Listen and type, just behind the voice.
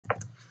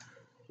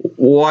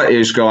What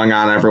is going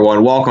on,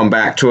 everyone? Welcome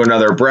back to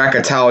another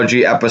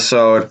Bracketology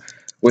episode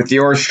with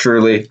yours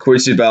truly,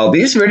 Quincy Bell.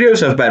 These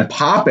videos have been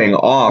popping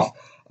off.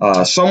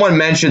 Someone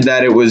mentioned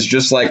that it was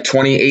just like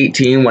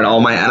 2018 when all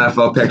my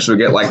NFL picks would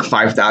get like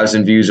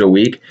 5,000 views a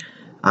week.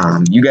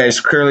 You guys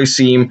clearly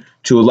seem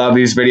to love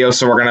these videos,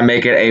 so we're going to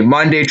make it a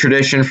Monday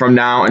tradition from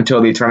now until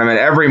the tournament.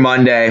 Every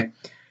Monday,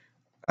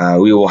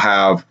 we will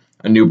have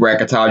a new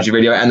Bracketology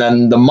video, and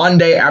then the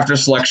Monday after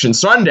Selection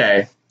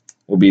Sunday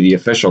will be the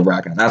official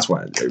bracket, and that's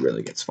when it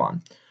really gets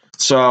fun.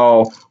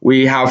 So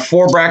we have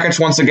 4 brackets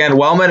once again.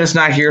 Wellman is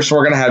not here, so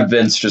we're going to have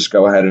Vince just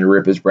go ahead and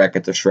rip his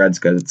bracket to shreds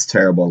because it's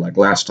terrible like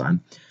last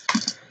time.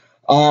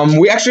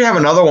 We actually have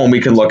another one we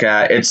can look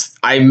at.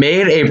 I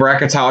made a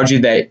Bracketology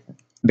that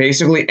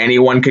basically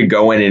anyone could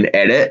go in and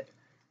edit,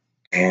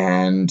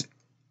 and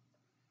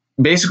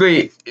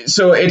basically,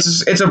 so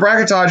it's a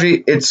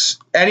Bracketology.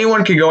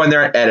 Anyone can go in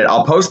there and edit.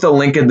 I'll post the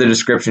link in the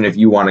description if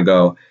you want to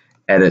go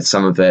edit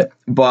some of it,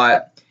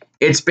 but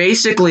it's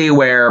basically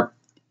where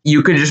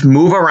you could just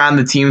move around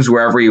the teams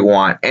wherever you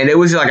want. And it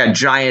was like a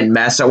giant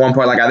mess at one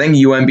point. Like I think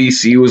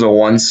UMBC was a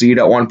 1 seed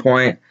at one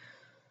point.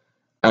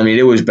 I mean,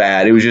 it was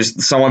bad. It was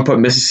just someone put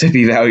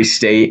Mississippi Valley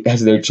State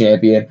as their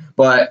champion.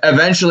 But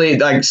eventually,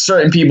 like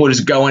certain people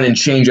just go in and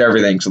change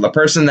everything. So the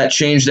person that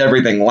changed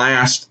everything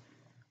last,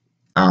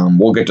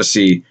 we'll get to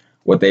see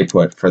what they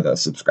put for the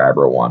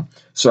subscriber one.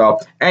 So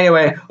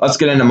anyway, let's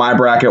get into my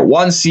bracket.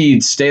 1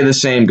 seeds stay the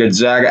same.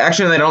 Gonzaga.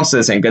 Actually, they don't stay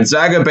the same.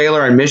 Gonzaga,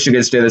 Baylor, and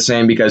Michigan stay the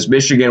same because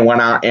Michigan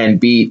went out and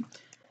beat.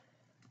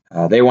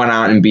 They went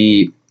out and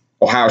beat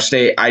Ohio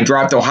State. I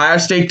dropped Ohio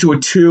State to a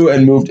 2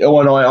 and moved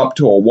Illinois up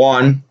to a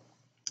 1.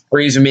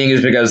 Reason being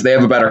is because they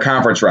have a better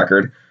conference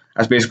record.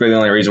 That's basically the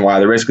only reason why.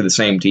 They're basically the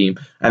same team,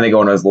 and they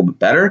go in as a little bit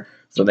better.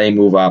 So they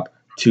move up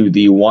to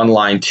the 1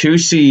 line. 2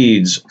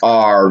 seeds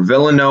are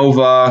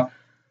Villanova,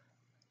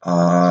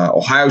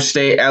 Ohio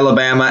State,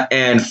 Alabama,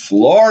 and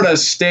Florida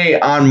State.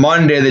 On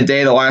Monday, the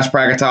day the last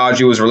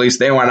Bracketology was released,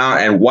 they went out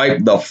and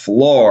wiped the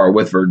floor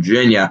with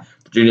Virginia.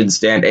 Virginia didn't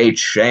stand a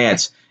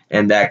chance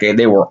in that game.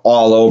 They were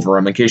all over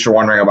them. In case you're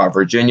wondering about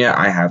Virginia,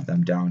 I have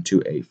them down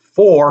to a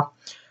 4.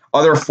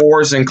 Other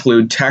 4s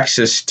include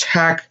Texas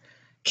Tech,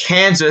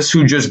 Kansas,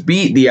 who just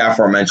beat the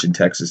aforementioned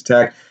Texas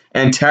Tech,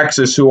 and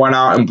Texas, who went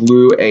out and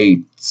blew a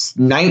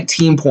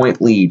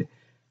 19-point lead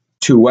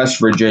to West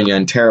Virginia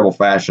in terrible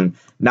fashion.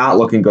 Not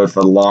looking good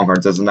for the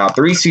Longhorns as of now.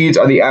 3 seeds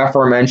are the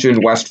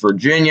aforementioned West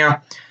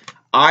Virginia,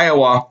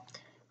 Iowa,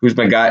 who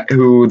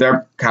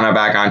they're kind of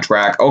back on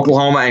track,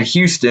 Oklahoma, and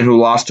Houston, who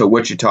lost to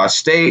Wichita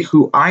State,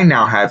 who I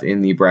now have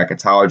in the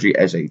Bracketology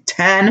as a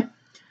 10.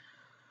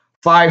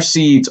 5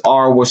 seeds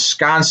are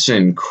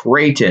Wisconsin,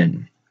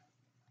 Creighton,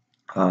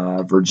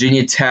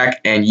 Virginia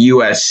Tech, and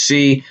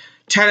USC.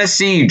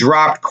 Tennessee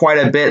dropped quite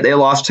a bit. They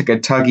lost to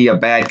Kentucky, a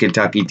bad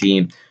Kentucky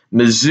team.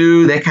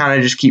 Mizzou, they kind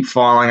of just keep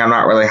falling. I'm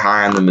not really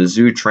high on the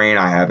Mizzou train.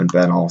 I haven't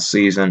been all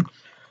season.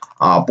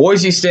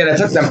 Boise State, I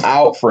took them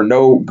out for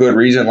no good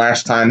reason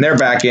last time. They're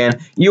back in.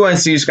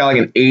 UNC's got like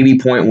an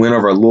 80-point win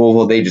over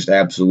Louisville. They just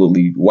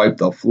absolutely wiped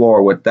the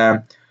floor with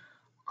them.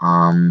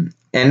 And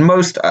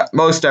most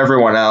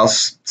everyone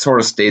else sort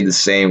of stayed the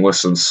same with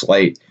some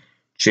slight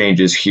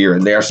changes here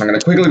and there. So I'm going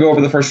to quickly go over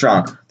the first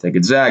round. Take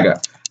Gonzaga.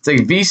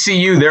 Take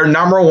VCU. They're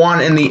number 1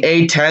 in the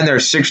A10. They're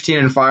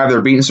 16-5.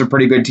 They're beating some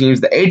pretty good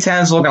teams. The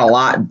A10 is looking a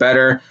lot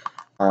better.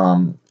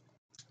 The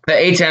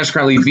A10 is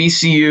currently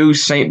VCU,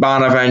 St.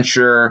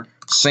 Bonaventure,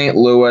 St.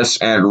 Louis,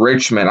 and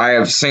Richmond. I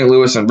have St.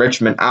 Louis and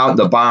Richmond out.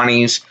 The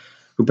Bonnies,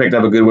 who picked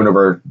up a good win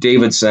over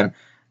Davidson.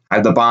 I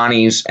have the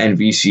Bonnies and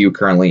VCU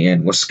currently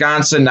in.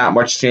 Wisconsin, not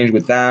much change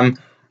with them.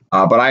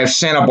 But I have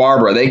Santa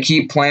Barbara. They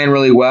keep playing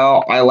really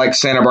well. I like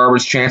Santa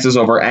Barbara's chances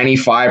over any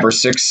 5 or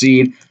 6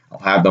 seed. I'll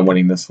have them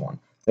winning this one.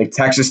 Take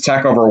Texas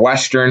Tech over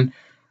Western.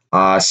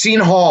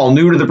 Seton Hall,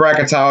 new to the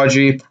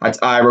Bracketology.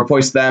 I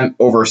replaced them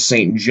over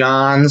St.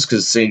 John's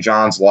because St.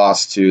 John's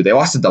lost to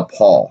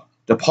DePaul.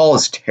 DePaul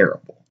is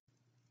terrible.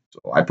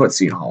 So I put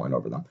Seton Hall in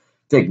over them.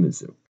 Take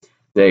Mizzou.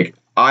 Take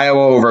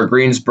Iowa over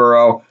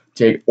Greensboro.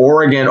 Take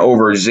Oregon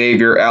over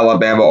Xavier,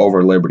 Alabama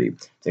over Liberty.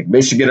 Take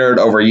Michigan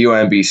over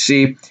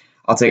UMBC.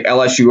 I'll take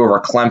LSU over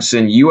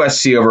Clemson,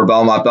 USC over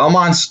Belmont.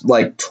 Belmont's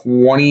like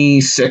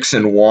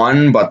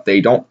 26-1, but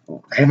they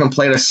haven't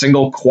played a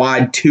single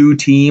quad 2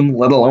 team,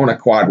 let alone a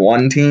quad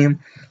 1 team.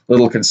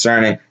 Little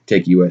concerning.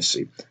 Take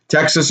USC.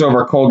 Texas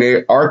over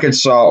Colgate.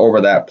 Arkansas over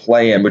that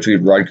play-in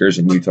between Rutgers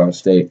and Utah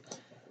State.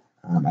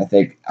 I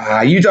think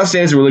Utah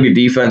State has a really good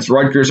defense.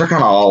 Rutgers are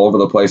kind of all over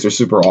the place. They're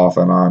super off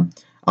and on.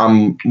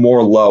 I'm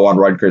more low on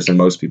Rutgers than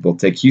most people.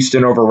 Take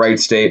Houston over Wright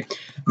State.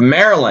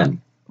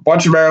 Maryland. A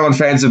bunch of Maryland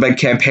fans have been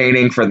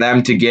campaigning for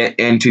them to get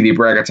into the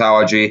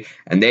Bracketology,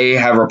 and they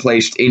have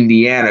replaced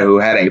Indiana, who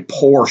had a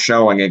poor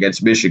showing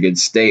against Michigan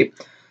State.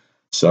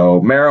 So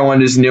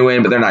Maryland is new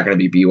in, but they're not going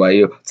to be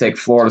BYU. Take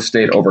Florida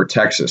State over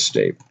Texas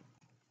State.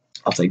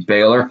 I'll take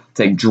Baylor.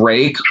 Take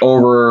Drake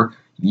over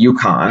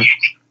UConn.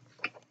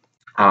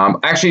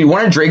 Actually,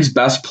 one of Drake's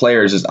best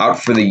players is out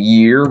for the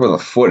year with a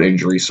foot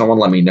injury. Someone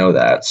let me know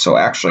that. So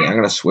actually, I'm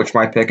going to switch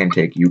my pick and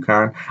take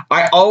UConn.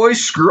 I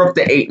always screw up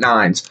the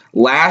 8-9s.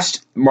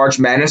 Last March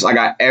Madness, I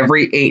got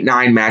every 8-9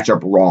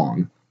 matchup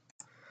wrong.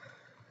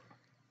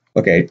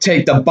 Okay,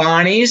 take the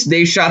Bonnies.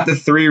 They shot the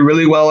 3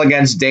 really well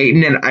against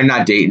Dayton, and I'm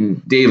not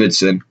Dayton,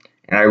 Davidson.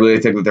 And I really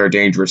think that they're a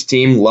dangerous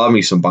team. Love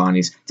me some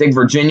Bonnies. Take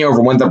Virginia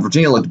over Winthrop.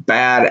 Virginia looked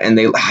bad, and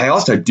they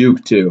lost to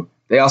Duke, too.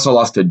 They also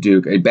lost to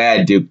Duke, a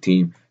bad Duke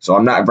team. So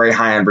I'm not very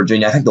high on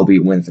Virginia. I think they'll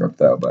beat Winthrop,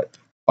 though, but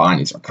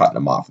Bonnies are cutting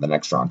them off in the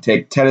next round.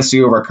 Take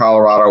Tennessee over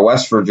Colorado,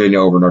 West Virginia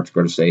over North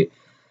Dakota State,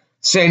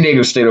 San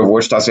Diego State over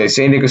Wichita State.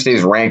 San Diego State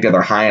is ranked,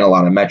 they're high in a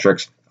lot of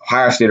metrics.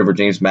 Ohio State over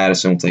James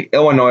Madison. We'll take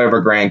Illinois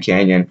over Grand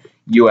Canyon,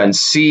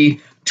 UNC,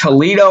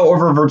 Toledo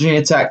over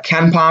Virginia Tech.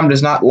 Ken Palm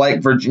does not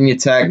like Virginia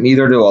Tech,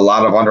 neither do a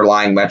lot of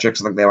underlying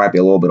metrics. I think they might be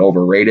a little bit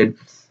overrated.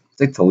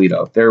 Take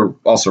Toledo. They're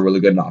also really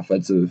good in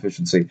offensive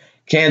efficiency.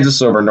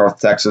 Kansas over North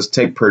Texas.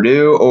 Take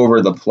Purdue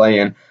over the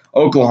play-in.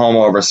 Oklahoma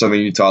over Southern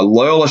Utah.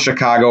 Loyola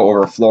Chicago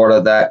over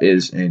Florida. That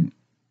is an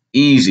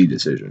easy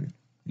decision.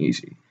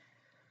 Easy.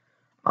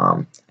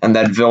 And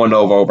then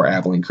Villanova over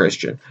Abilene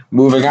Christian.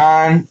 Moving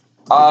on.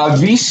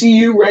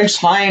 VCU ranks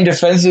high in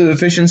defensive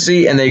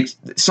efficiency, and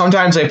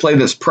sometimes they play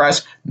this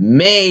press.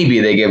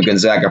 Maybe they give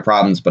Gonzaga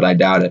problems, but I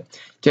doubt it.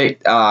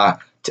 By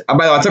the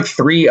way, I took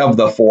 3 of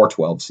the 4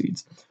 12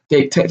 seeds.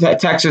 Take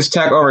Texas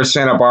Tech over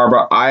Santa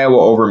Barbara, Iowa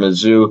over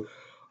Mizzou,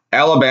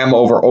 Alabama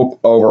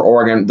over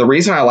Oregon. The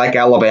reason I like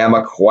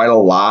Alabama quite a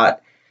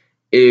lot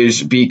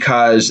is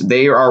because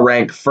they are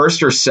ranked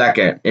 1st or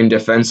 2nd in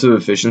defensive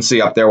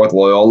efficiency up there with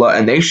Loyola,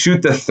 and they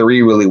shoot the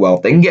 3 really well.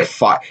 They can get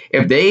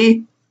if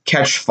they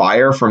catch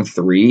fire from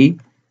 3,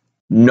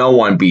 no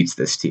one beats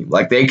this team.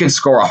 Like, they could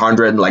score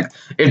 100. Like,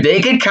 if they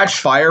could catch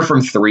fire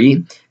from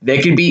 3,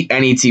 they could beat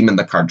any team in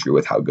the country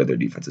with how good their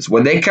defense is.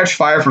 When they catch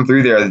fire from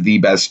 3, they're the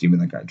best team in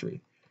the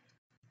country.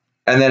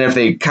 And then if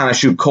they kind of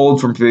shoot cold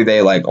from 3,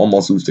 they like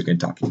almost lose to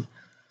Kentucky.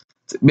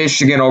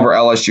 Michigan over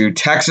LSU.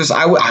 Texas,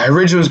 I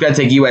originally was going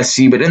to take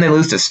USC, but then they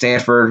lose to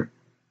Stanford.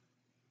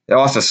 They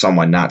lost to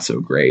someone not so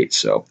great,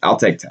 so I'll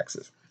take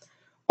Texas.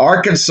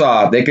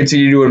 Arkansas, they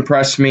continue to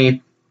impress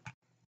me.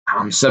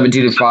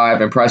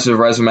 17-5, impressive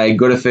resume,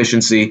 good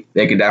efficiency.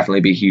 They could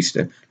definitely beat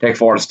Houston. Take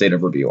Florida State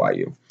over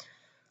BYU.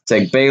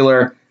 Take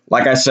Baylor.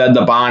 Like I said,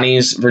 the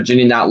Bonnies,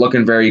 Virginia not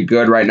looking very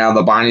good right now.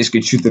 The Bonnies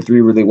could shoot the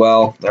 3 really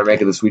well. They're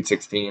making the Sweet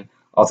 16.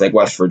 I'll take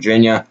West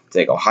Virginia.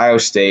 Take Ohio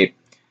State.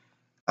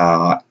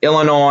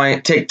 Illinois.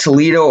 Take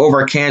Toledo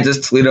over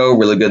Kansas. Toledo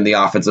really good in the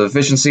offensive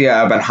efficiency.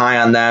 I've been high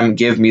on them.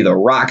 Give me the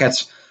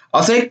Rockets.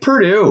 I'll take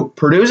Purdue.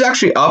 Purdue's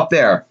actually up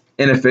there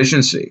in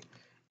efficiency.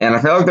 And I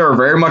feel like they're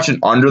very much an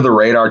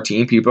under-the-radar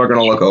team people are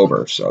going to look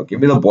over. So give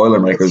me the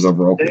Boilermakers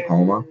over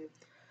Oklahoma.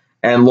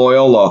 And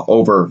Loyola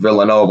over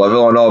Villanova.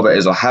 Villanova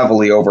is a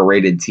heavily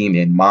overrated team,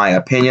 in my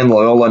opinion.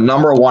 Loyola,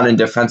 number 1 in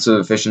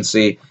defensive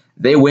efficiency.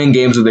 They win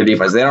games with their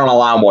defense. They don't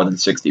allow more than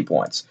 60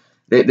 points.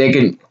 They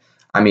can,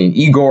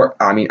 Ahir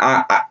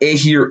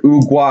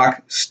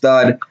Ugwak,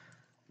 stud.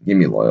 Give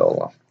me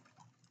Loyola.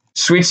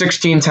 Sweet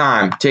 16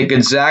 time. Take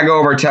Gonzaga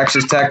over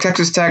Texas Tech.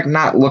 Texas Tech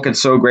not looking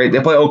so great. They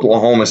play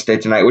Oklahoma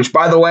State tonight, which,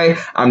 by the way,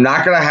 I'm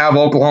not going to have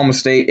Oklahoma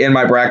State in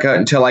my bracket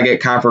until I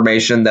get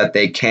confirmation that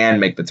they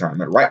can make the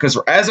tournament, right? Because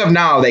as of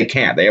now, they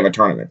can't. They have a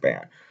tournament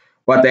ban.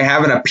 But they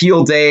have an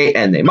appeal date,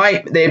 and they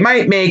might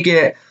make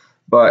it.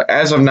 But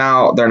as of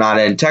now, they're not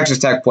in. Texas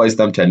Tech plays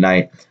them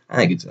tonight. I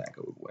think Gonzaga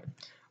would win.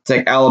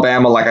 Take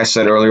Alabama, like I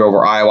said earlier,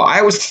 over Iowa.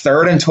 Iowa's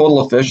 3rd in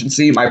total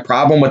efficiency. My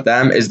problem with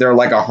them is they're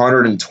like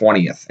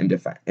 120th in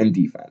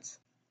defense.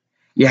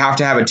 You have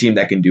to have a team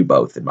that can do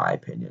both, in my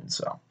opinion.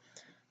 So,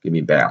 give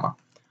me Bama.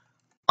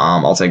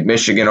 I'll take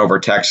Michigan over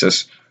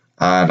Texas,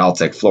 and I'll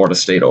take Florida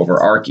State over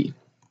Arky.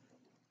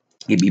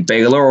 Give me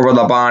Baylor over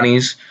the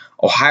Bonnies.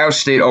 Ohio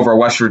State over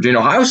West Virginia.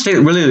 Ohio State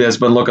really has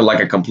been looking like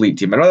a complete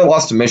team. I know they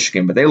lost to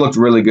Michigan, but they looked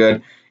really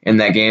good in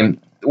that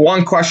game.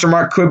 One question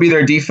mark could be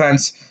their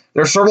defense.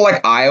 They're sort of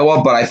like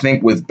Iowa, but I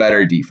think with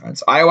better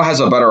defense. Iowa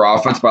has a better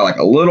offense by like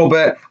a little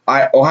bit.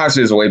 Ohio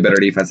State has a way better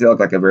defense. They look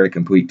like a very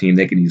complete team.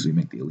 They can easily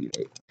make the Elite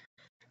Eight.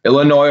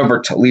 Illinois over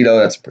Toledo.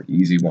 That's a pretty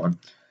easy one.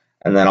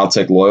 And then I'll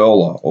take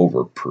Loyola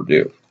over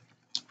Purdue.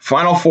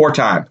 Final 4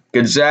 time.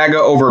 Gonzaga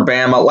over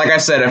Bama. Like I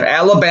said, if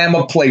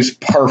Alabama plays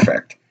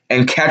perfect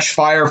and catch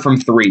fire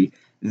from 3,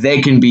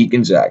 they can beat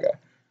Gonzaga.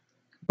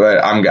 But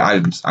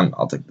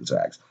I'll take the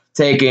Zags.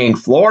 Taking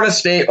Florida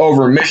State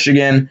over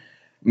Michigan.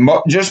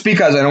 Just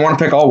because I don't want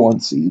to pick all 1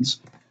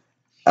 seeds.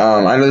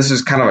 I know this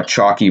is kind of a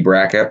chalky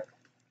bracket.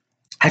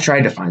 I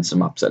tried to find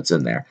some upsets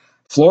in there.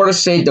 Florida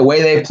State, the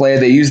way they play,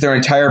 they use their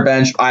entire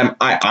bench. I'm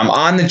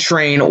on the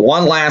train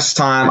one last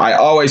time. I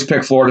always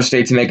pick Florida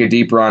State to make a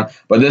deep run,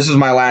 but this is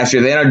my last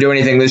year. They don't do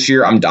anything this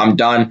year. I'm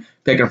done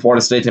picking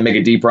Florida State to make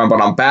a deep run,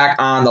 but I'm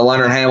back on the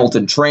Leonard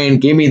Hamilton train.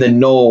 Give me the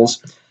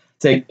Noles.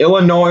 Take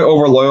Illinois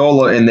over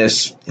Loyola in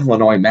this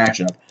Illinois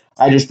matchup.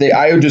 I think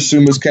Ayo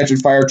Dosunmu was catching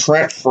fire.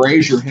 Trent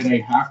Frazier hit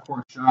a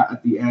half-court shot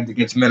at the end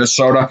against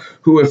Minnesota,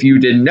 who, if you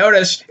didn't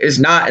notice, is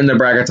not in the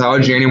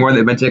bracketology anymore.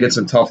 They've been taking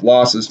some tough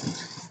losses.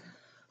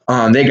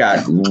 They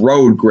got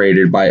road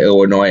graded by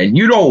Illinois, and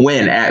you don't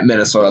win at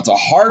Minnesota. It's a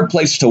hard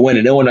place to win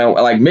in Illinois.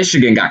 Like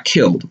Michigan got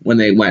killed when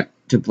they went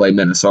to play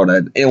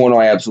Minnesota.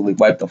 Illinois absolutely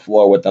wiped the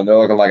floor with them. They're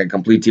looking like a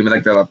complete team. I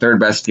think they're the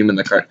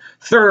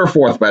third or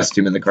fourth best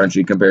team in the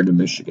country compared to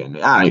Michigan.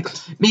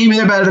 Maybe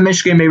they're better than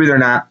Michigan, maybe they're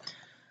not.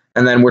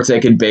 And then we're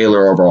taking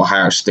Baylor over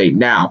Ohio State.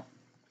 Now,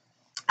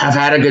 I've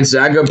had a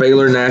Gonzaga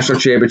Baylor national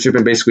championship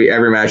in basically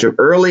every matchup.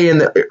 Early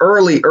on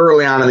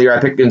in the year, I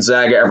picked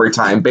Gonzaga every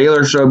time.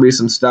 Baylor showed me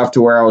some stuff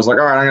to where I was like,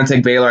 all right, I'm going to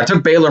take Baylor. I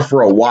took Baylor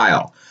for a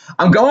while.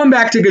 I'm going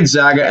back to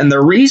Gonzaga, and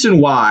the reason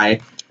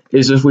why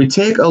is if we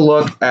take a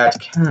look at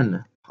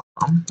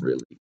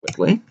really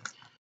quickly.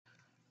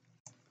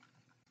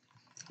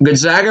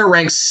 Gonzaga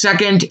ranks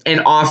second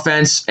in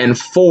offense and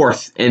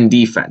fourth in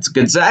defense.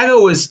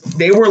 Gonzaga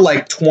they were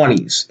like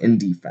 20s in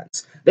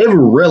defense. They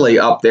were really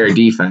up their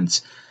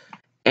defense.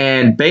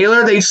 And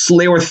Baylor, they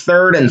were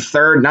third and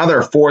third. Now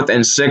they're fourth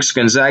and sixth.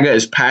 Gonzaga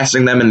is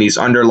passing them in these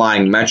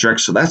underlying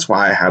metrics. So that's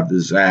why I have the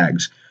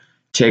Zags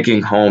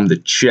taking home the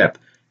chip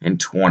in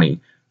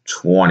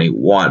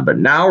 2021. But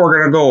now we're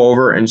going to go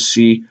over and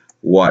see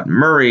what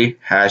Murray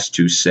has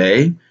to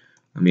say.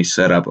 Let me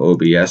set up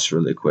OBS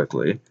really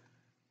quickly.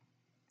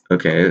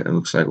 Okay, it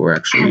looks like we're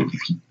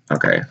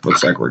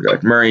looks like we're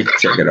good. Murray,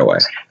 take it away.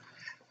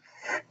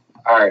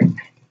 All right,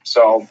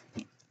 so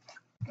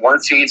one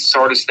seeds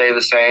sort of stay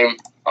the same.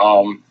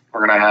 We're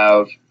going to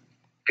have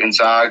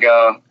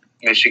Gonzaga,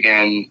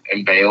 Michigan,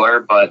 and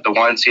Baylor, but the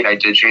one seed I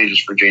did change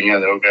is Virginia.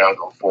 They'll go down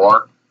to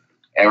 4,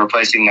 and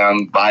replacing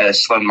them by a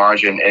slim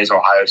margin is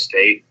Ohio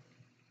State.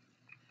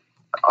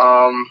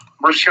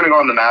 We're just going to go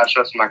on the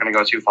matchups. I'm not going to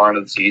go too far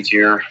into the seeds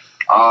here.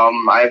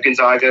 I have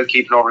Gonzaga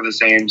keeping over the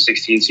same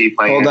 16 seed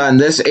playing. Hold on,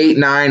 this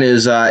 8-9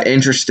 is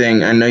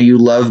interesting. I know you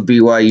love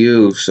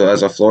BYU, so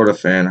as a Florida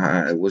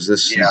fan, was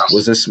this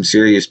some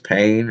serious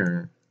pain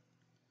or?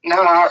 No,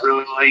 not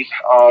really.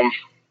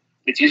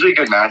 It's usually a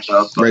good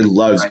matchup. Ray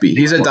loves BYU.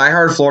 He's a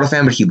diehard Florida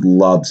fan, but he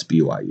loves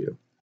BYU.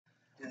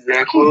 Is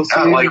that close?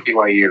 I like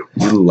BYU.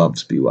 He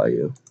loves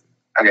BYU.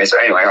 Okay, so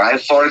anyway, I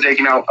have Florida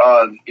taking out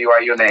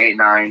BYU in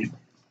the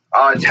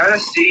 8-9.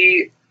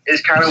 Tennessee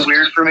is kind of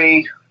weird for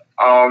me.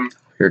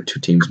 Here are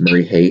 2 teams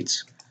Murray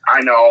hates.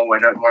 I know. I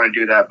don't want to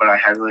do that, but I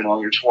had really no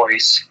other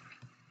choice.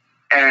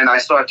 And I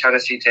still have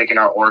Tennessee taking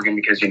out Oregon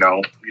because, you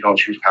don't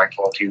choose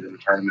Pac-12 teams in the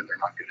tournament. They're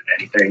not good at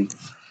anything.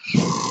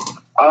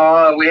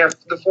 We have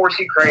the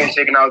 4-seed Creighton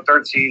taking out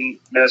 13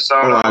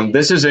 Minnesota.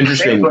 This is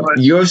interesting.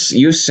 You have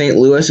St.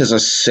 Louis as a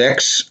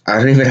 6. I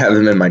don't even have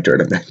them in my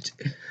tournament.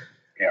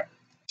 Yeah.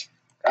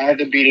 I have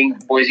them beating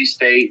Boise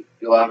State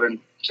 6-11.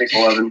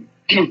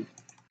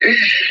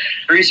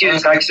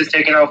 3-seeded Texas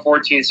taking out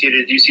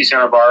 14-seeded UC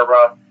Santa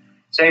Barbara.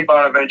 St.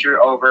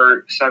 Bonaventure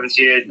over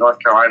 7-seeded North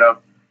Carolina.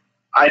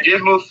 I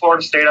did move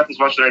Florida State up as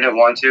much as I didn't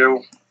want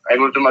to. I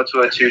moved them up to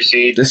a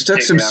 2-seed. This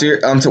took some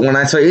when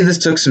I tell you this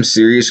took some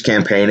serious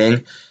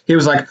campaigning. He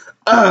was like,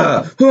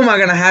 who am I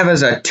going to have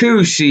as a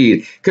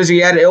 2-seed? Because he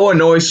had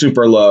Illinois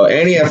super low,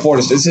 and he had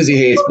Florida State. It says he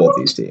hates both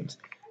these teams.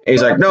 And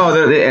he's like, no,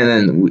 and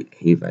then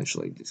he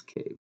eventually just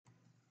caved.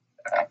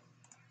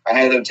 I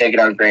had them taking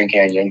out Grand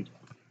Canyon.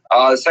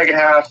 The second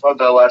half of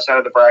the left side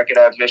of the bracket,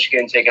 I have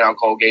Michigan taking out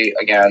Colgate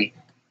again.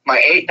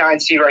 My 8-9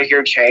 seed right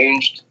here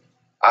changed.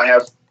 I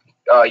have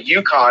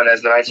UConn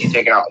as the 9 seed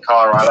taking out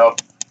Colorado.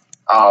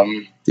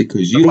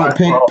 Because you don't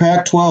pick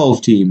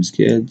Pac-12 teams,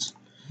 kids.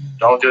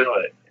 Don't do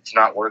it. It's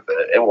not worth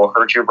it. It will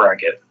hurt your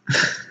bracket.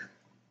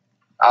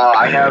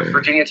 I have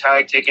Virginia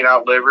Tech taking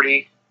out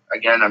Liberty.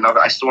 Again,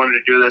 I still wanted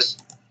to do this.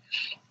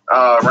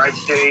 Wright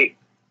State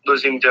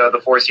losing to the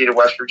 4 seed of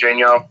West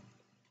Virginia.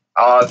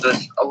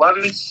 The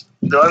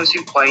 11th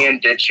seed play-in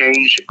did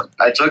change.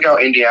 I took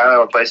out Indiana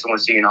and replaced them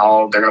with Seton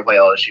Hall. They're going to play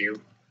LSU.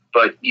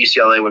 But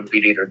UCLA would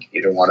beat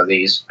either one of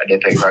these. I did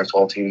pick a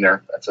Pac-12 team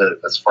there. That's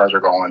as far as we're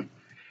going.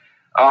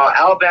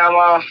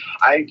 Alabama,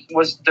 I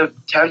was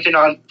tempted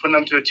on putting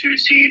them to a 2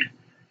 seed.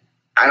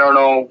 I don't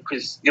know,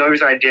 because the only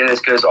reason I did is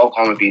because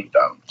Oklahoma beat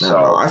them.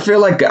 So I feel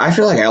like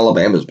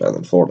Alabama's better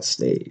than Florida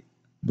State,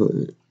 but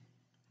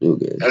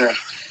okay.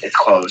 It's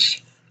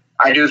close.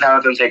 I do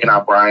have them taking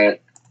out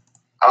Bryant.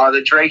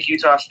 The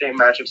Drake-Utah State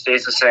matchup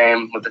stays the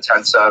same with the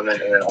 10-7,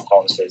 and then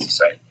Oklahoma stays the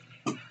same.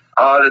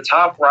 The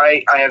top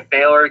right, I have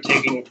Baylor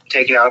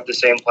taking out the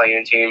same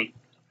play-in team.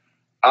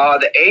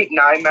 The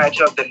 8-9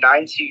 matchup, the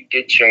 9 seed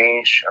did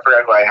change. I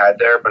forgot who I had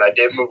there, but I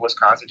did move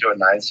Wisconsin to a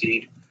 9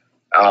 seed.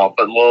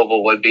 But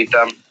Louisville would beat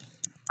them.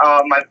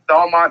 My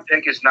Belmont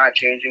pick is not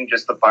changing,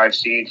 just the 5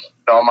 seed.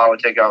 Belmont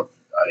would take out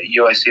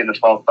USC in the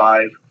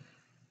 12-5.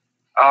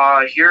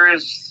 Here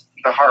is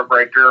the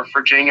heartbreaker.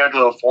 Virginia to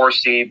the 4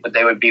 seed, but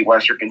they would beat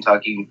Western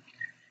Kentucky.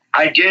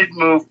 I did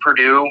move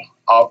Purdue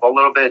up a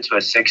little bit to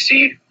a 6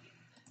 seed.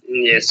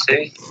 Yes,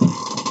 see.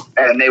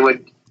 And they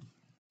would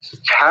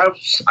I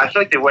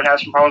feel like they would have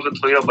some problems with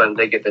Toledo, but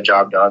they get the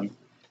job done.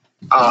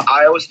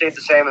 Iowa State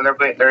the same, and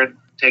they're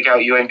take out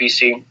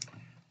UMBC.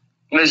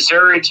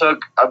 Missouri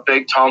took a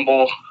big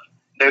tumble.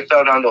 They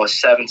fell down to a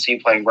 7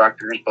 seed playing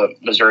Rutgers, but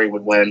Missouri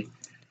would win.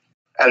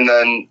 And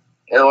then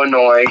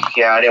Illinois,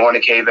 yeah, I didn't want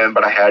to cave in,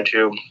 but I had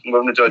to.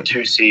 Move them to a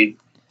 2 seed,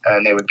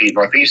 and they would beat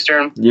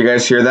Northeastern. You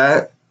guys hear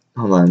that?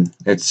 Hold on.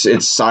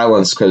 It's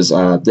silence because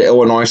the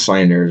Illinois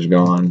slander is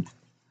gone.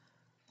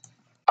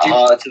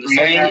 To the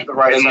second half of the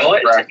right side of the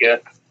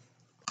bracket,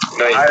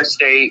 Ohio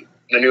State,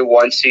 the new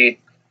 1 seed,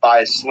 by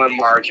a slim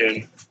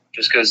margin,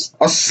 just because.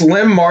 A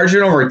slim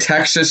margin over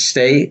Texas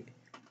State?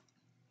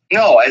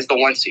 No, as the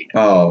 1 seed.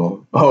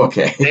 Oh,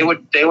 okay. They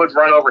would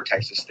run over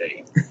Texas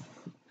State.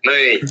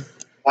 Wait.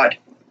 What?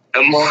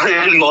 The more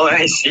and more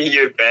I see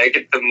your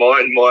bracket, the more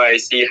and more I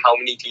see how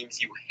many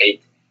teams you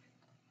hate.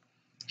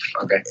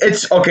 Okay.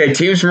 It's okay.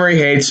 Teams Murray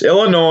hates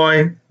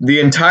Illinois,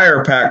 the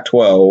entire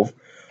Pac-12,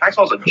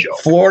 Pac-12's a joke.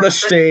 Florida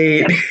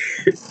State.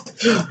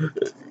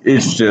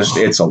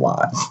 It's a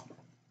lot.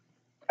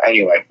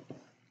 Anyway,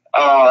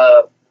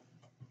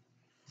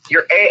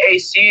 your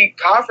AAC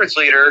conference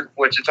leader,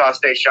 Wichita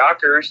State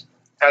Shockers,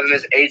 has them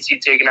as 8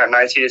 seed taking out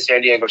 9 seed of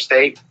San Diego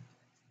State.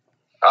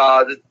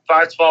 The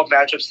 5-12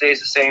 matchup stays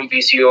the same,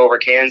 VCU over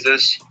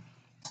Kansas.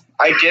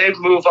 I did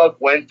move up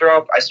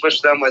Winthrop. I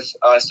switched them with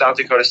South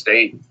Dakota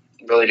State.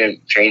 Really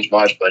didn't change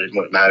much, but it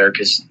wouldn't matter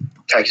because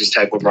Texas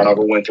Tech would run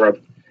over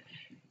Winthrop.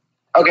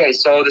 Okay,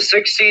 so the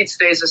 6 seed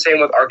stays the same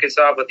with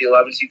Arkansas, but the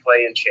 11 seed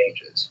play-in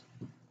changes.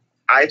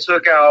 I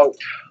took out,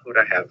 who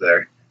did I have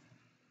there?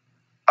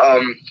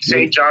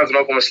 St. John's and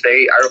Oklahoma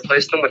State. I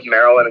replaced them with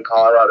Maryland and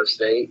Colorado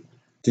State.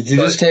 Did you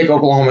just take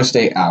Oklahoma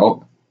State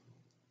out?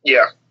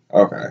 Yeah.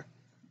 Okay.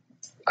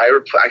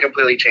 I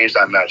completely changed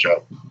that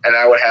matchup. And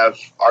I would have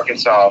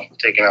Arkansas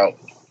taking out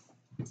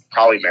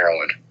probably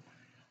Maryland.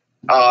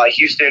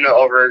 Houston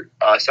over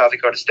South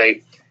Dakota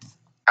State.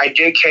 I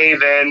did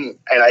cave in,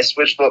 and I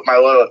switched with my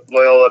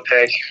Loyola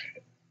pick.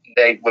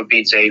 They would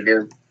beat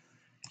Xavier.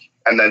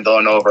 And then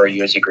Villanova or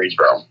UNC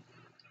Greensboro.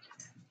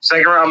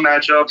 Second round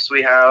matchups,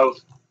 we have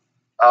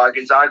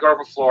Gonzaga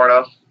over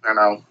Florida. I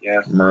know,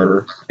 yeah.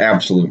 Murder.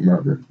 Absolute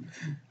murder.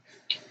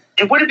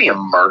 It wouldn't be a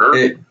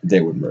murder.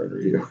 They would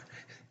murder you.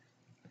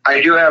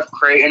 I do have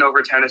Creighton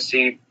over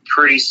Tennessee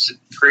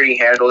pretty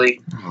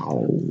handily.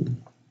 Oh.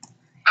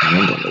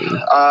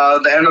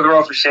 The end of the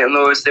road for St.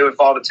 Louis, they would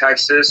fall to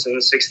Texas in the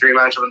 6-3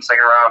 matchup in the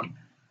second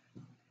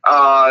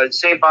round.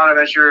 St.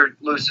 Bonaventure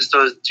loses to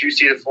the 2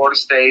 seed of Florida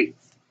State.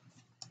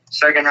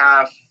 Second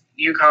half,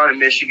 UConn and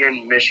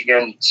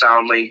Michigan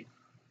soundly.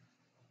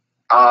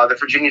 The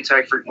Virginia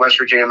Tech for West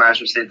Virginia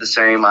matchup stayed the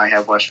same. I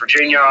have West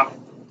Virginia.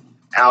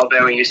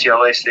 Alabama,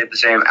 UCLA stayed the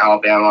same.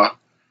 Alabama.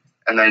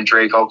 And then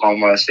Drake,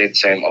 Oklahoma stayed the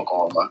same.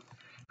 Oklahoma.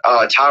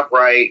 Top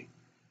right,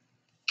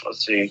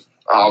 let's see.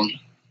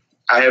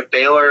 I have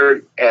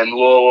Baylor and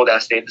Louisville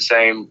that stayed the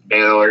same.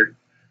 Baylor.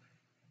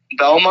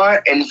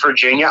 Belmont and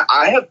Virginia.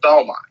 I have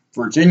Belmont.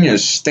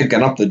 Virginia's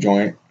sticking up the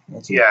joint.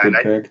 That's a good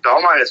pick.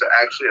 Belmont is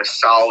actually a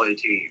solid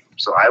team.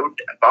 So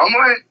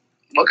Belmont,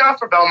 look out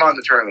for Belmont in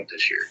the tournament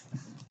this year.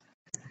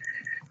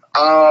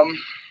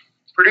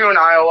 Purdue and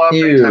Iowa.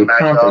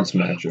 Conference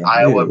matchup.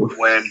 Iowa would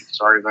win.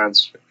 Sorry,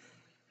 Vince.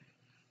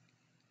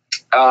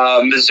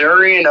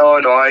 Missouri and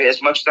Illinois.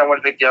 As much as I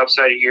want to pick the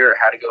upside here,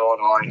 I had to go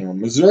Illinois.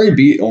 Missouri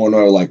beat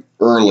Illinois like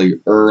early.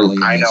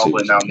 I know,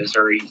 but now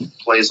Missouri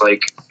plays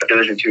like a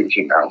Division II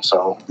team now.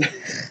 So,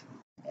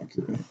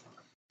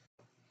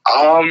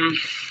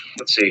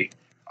 let's see.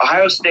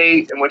 Ohio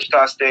State and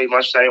Wichita State.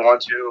 Much as I didn't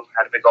want to,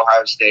 had to pick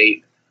Ohio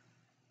State.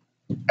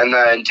 And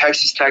then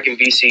Texas Tech and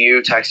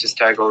VCU. Texas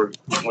Tech would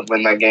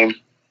win that game.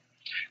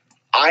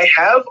 I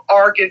have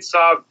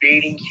Arkansas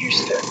beating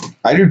Houston.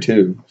 I do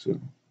too. So.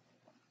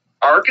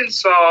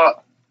 Arkansas,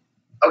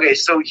 okay,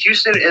 so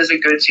Houston is a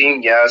good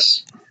team,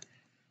 yes.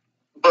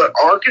 But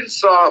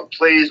Arkansas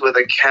plays with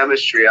a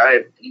chemistry I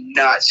have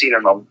not seen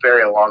in a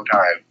very long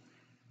time,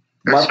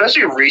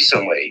 especially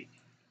recently.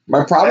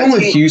 My problem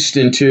with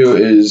Houston, too,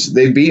 is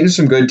they've beaten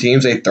some good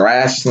teams. They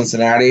thrashed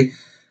Cincinnati.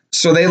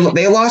 So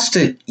they lost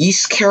to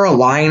East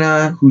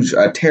Carolina, who's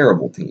a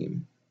terrible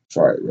team.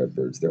 Sorry,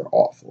 Redbirds, they're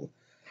awful.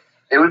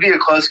 It would be a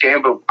close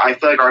game, but I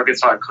feel like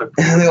Arkansas could.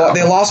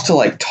 They lost to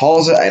like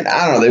Tulsa, and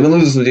I don't know. They've been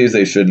losing some teams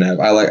they shouldn't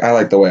have. I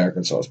like the way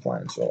Arkansas is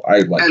playing, so I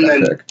like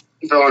that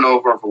pick.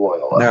 Villanova for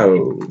Loyola.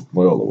 No,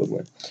 Loyola would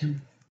win.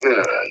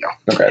 No.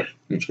 Okay,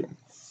 let's go.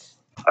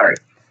 All right.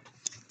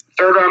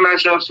 Third round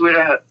matchups, we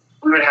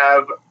would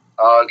have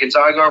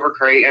Gonzaga over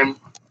Creighton,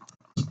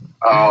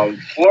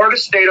 Florida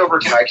State over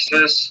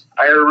Texas.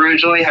 I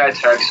originally had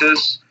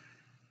Texas,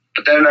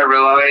 but then I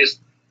realized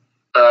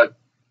that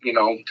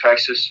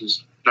Texas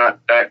is not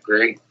that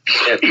great.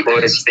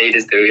 Florida State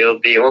is the real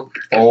deal.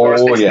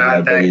 It's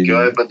not that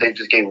good, but they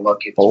just getting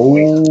lucky.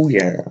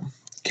 Yeah.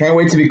 Can't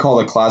wait to be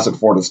called a classic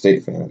Florida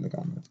State fan in the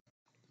comments.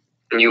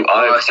 You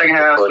are. Second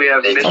half, we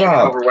have Michigan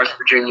over West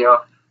Virginia,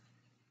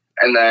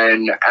 and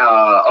then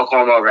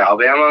Oklahoma over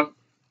Alabama.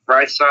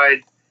 Right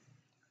side,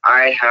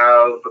 I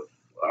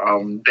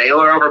have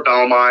Baylor over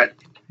Belmont.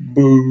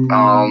 Boom.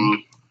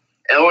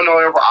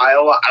 Illinois over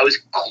Iowa. I was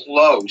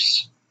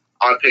close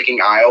on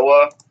picking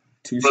Iowa,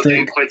 but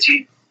then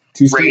Quincy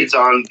raids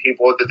on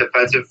people with the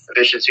defensive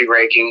efficiency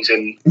rankings,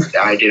 and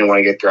I didn't want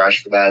to get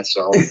thrashed for that.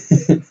 So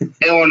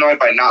Illinois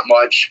by not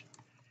much.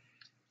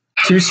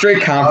 2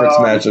 straight conference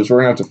matchups.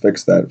 We're going to have to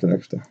fix that for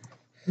next time.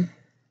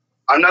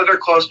 Another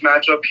close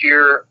matchup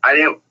here. I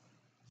didn't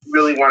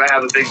really want to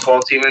have a Big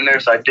 12 team in there,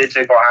 so I did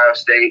take Ohio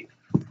State.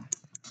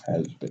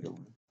 Has been a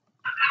win.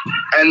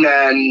 And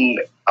then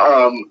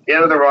the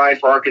end of the ride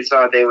for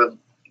Arkansas, they would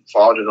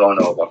fall to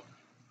Villanova.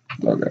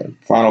 Okay.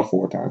 Final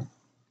 4 time.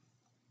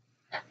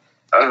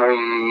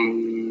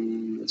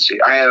 Let's see.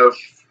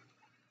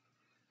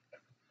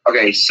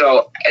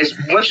 So as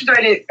much as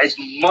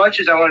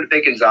I wanted to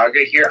pick Gonzaga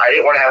here, I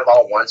didn't want to have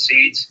all 1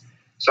 seeds.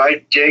 So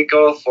I did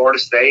go with Florida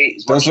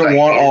State. Doesn't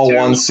want all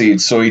 1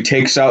 seeds, so he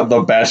takes out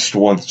the best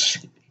ones.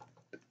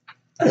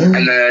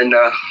 And then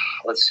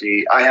let's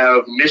see. I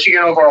have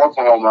Michigan over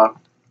Oklahoma.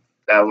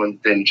 That one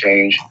didn't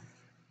change.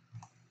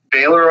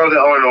 Baylor over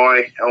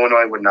Illinois.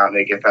 Illinois would not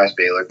make it past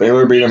Baylor.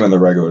 Baylor beat him in the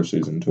regular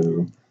season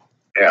too.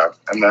 Yeah,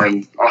 and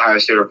then Ohio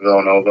State over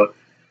Villanova.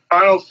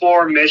 Final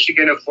 4,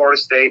 Michigan and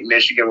Florida State.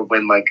 Michigan would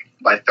win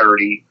by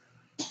 30.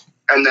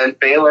 And then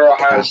Baylor,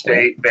 Ohio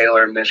State.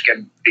 Baylor and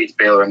Michigan beats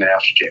Baylor in the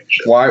national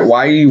championship.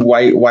 Why you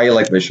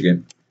like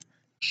Michigan?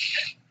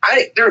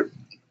 They're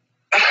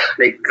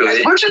good.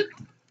 As much as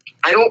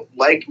I don't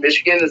like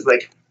Michigan as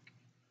like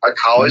a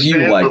college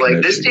fan, but like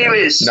Michigan. This team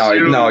is you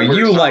solid.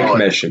 like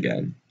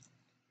Michigan.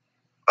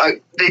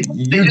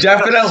 They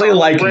definitely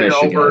like Michigan.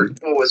 Over,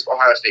 what was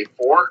Ohio State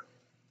 4?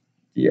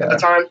 Yeah, at the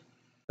time.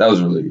 That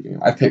was a really good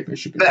game. I picked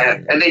Michigan.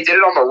 And they did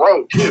it on the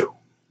road too.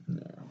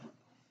 Yeah.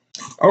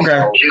 Okay.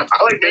 So,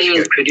 I like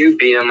Michigan. Purdue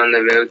beat them on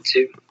the road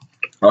too.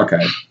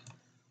 Okay.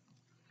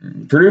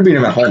 Purdue beat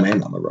them at home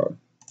and on the road.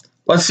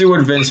 Let's see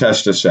what Vince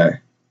has to say.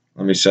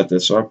 Let me set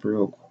this up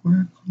real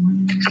quick.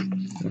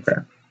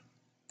 Okay.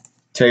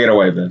 Take it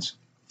away, Vince.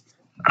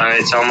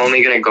 Alright, so I'm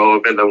only going to go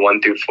over the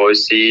 1 through 4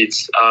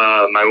 seeds.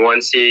 My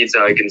 1 seeds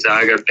are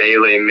Gonzaga,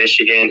 Baylor, and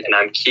Michigan, and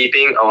I'm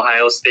keeping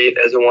Ohio State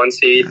as a 1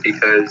 seed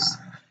because,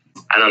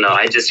 I don't know,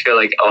 I just feel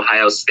like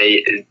Ohio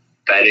State is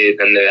better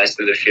than the rest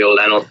of the field.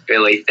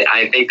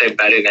 I think they're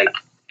better than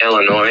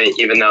Illinois,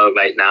 even though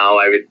right now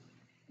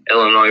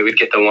Illinois would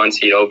get the 1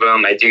 seed over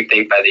them. I do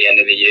think by the end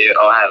of the year,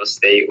 Ohio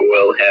State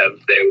will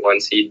have their 1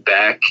 seed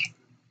back,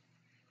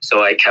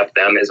 so I kept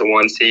them as a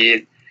 1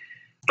 seed.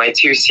 My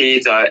 2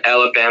 seeds are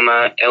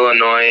Alabama,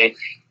 Illinois,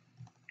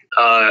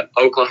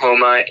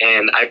 Oklahoma,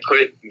 and I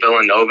put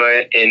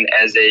Villanova in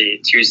as a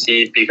 2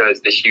 seed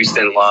because the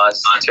Houston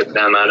loss took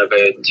them out of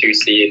a 2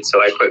 seed,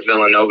 so I put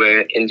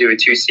Villanova into a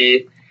 2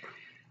 seed.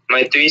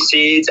 My 3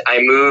 seeds, I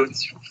moved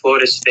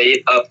Florida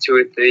State up to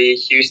a 3,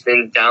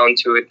 Houston down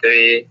to a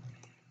 3.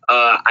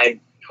 I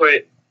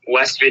put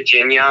West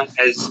Virginia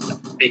has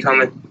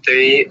become a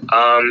 3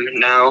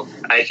 now.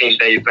 I think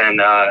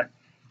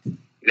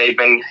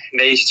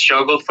they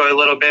struggled for a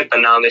little bit, but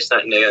now they're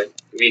starting to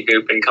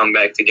regroup and come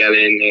back together,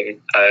 and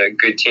they're a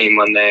good team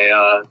when they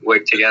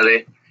work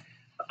together.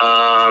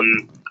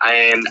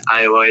 And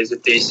Iowa is a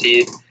 3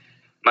 seed.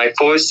 My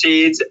 4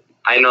 seeds,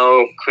 I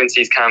know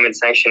Quincy's comment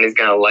section is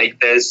going to like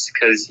this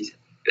because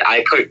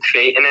I put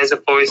Creighton as a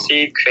 4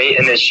 seed.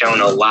 Creighton has shown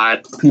a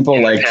lot.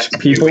 People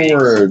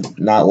were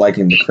not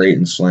liking the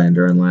Creighton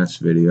slander in last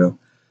video.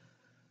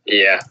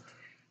 Yeah.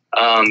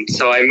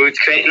 So I moved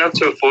Creighton up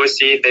to a 4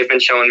 seed. They've been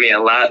showing me a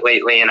lot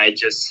lately, and I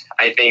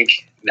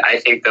think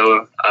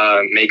they'll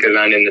make a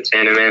run in the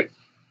tournament.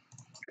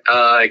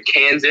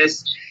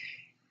 Kansas.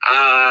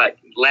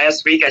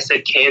 Last week I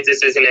said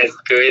Kansas isn't as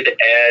good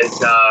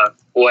as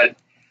what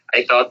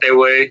I thought they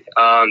were.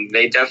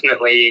 They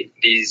definitely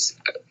this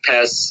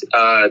past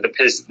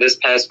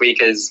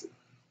week has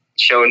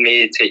shown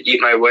me to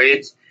eat my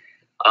words.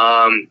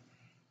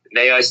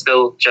 They are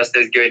still just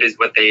as good as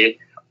what they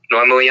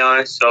normally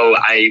are, so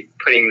I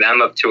putting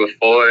them up to a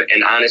 4,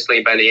 and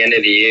honestly by the end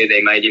of the year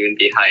they might even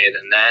be higher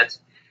than that.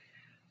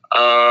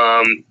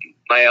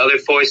 My other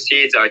 4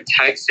 seeds are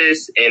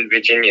Texas and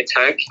Virginia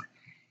Tech,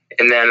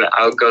 and then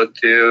I'll go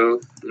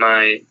through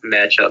my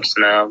matchups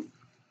now.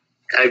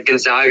 I have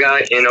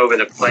Gonzaga in over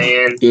the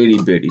play-in.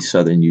 Itty bitty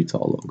Southern Utah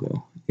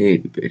logo.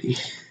 Itty bitty.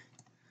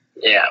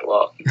 Yeah,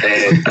 well,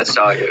 they're a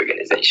sorry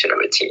organization of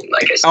a team,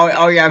 like I said.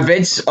 Oh yeah,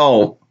 Vince.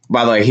 Oh,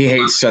 by the way, he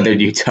hates Southern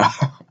Utah.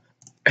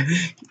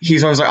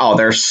 He's always like, oh,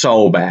 they're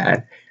so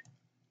bad.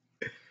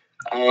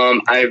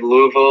 I have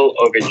Louisville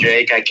over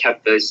Drake. I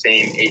kept the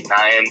same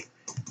 8-9.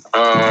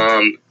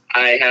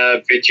 I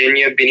have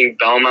Virginia beating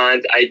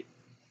Belmont.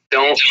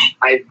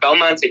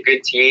 Belmont's a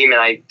good team,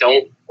 and I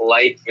don't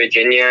like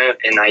Virginia,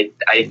 and I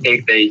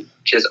think they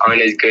just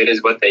aren't as good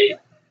as what they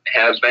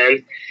have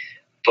been.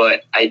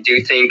 But I do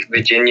think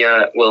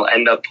Virginia will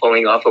end up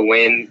pulling off a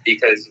win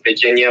because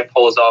Virginia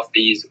pulls off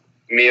these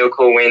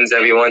miracle wins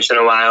every once in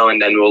a while,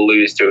 and then we'll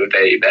lose to a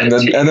very bad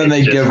team. And then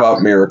they give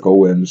up miracle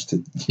wins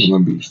to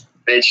human beings.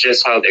 It's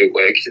just how they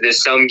work.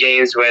 There's some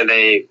games where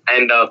they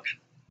end up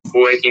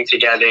working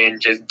together and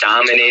just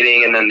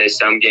dominating, and then there's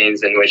some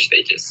games in which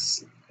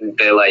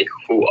they're like,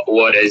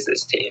 what is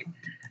this team?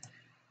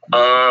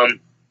 I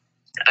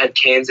have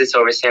Kansas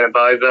over Santa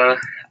Barbara.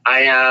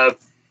 I have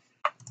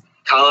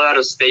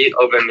Colorado State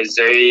over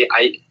Missouri.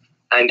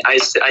 and I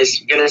said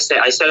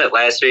it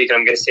last week, and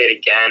I'm gonna say it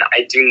again.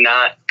 I do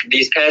not.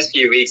 These past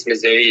few weeks,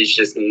 Missouri is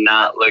just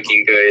not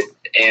looking good,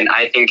 and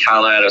I think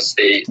Colorado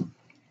State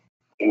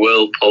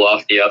will pull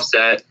off the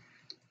upset.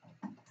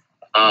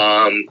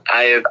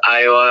 I have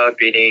Iowa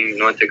beating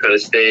North Dakota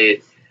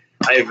State.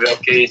 I have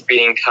Rutgers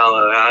beating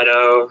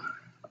Colorado.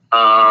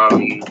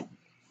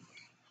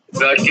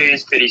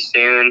 Rutgers pretty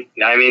soon.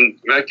 I mean,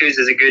 Rutgers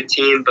is a good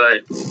team,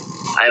 but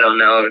I don't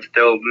know if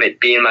they'll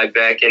be in my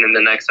bracket in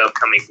the next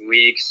upcoming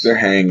weeks. They're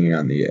hanging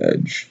on the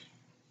edge.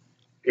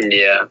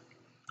 Yeah.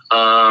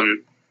 I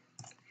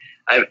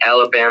have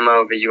Alabama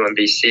over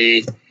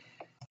UMBC.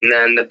 And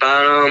then the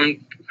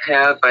bottom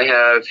half, I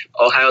have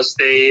Ohio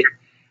State,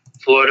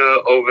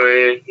 Florida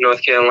over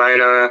North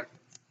Carolina,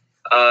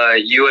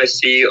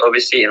 USC over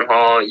Seton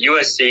Hall.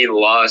 USC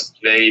lost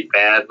very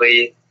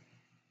badly.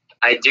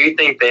 I do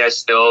think they are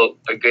still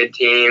a good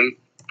team,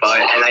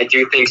 and I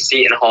do think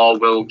Seton Hall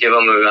will give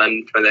them a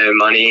run for their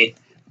money,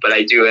 but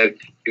I do have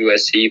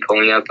USC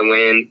pulling out the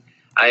win.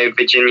 I have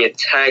Virginia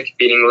Tech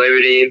beating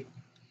Liberty,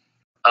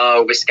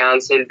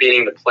 Wisconsin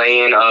beating the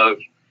play-in of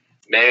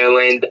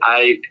Maryland.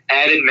 I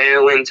added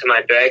Maryland to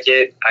my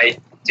bracket. I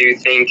do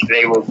think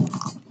they will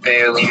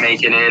barely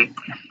make it in.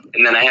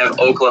 And then I have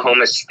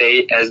Oklahoma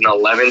State as an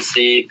 11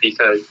 seed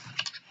because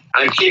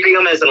I'm keeping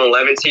them as an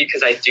 11 seed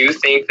because I do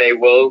think they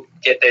will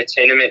get their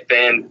tournament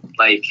ban.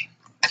 I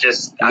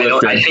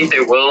think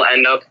they will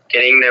end up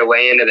getting their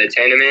way into the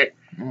tournament.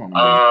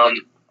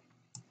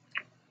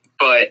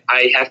 But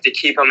I have to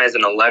keep them as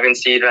an 11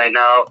 seed right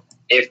now.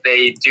 If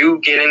they do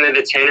get into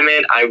the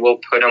tournament, I will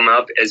put them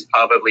up as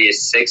probably a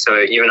 6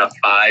 or even a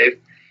 5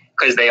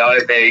 because they are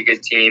a very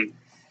good team.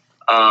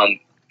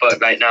 But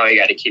right now I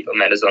got to keep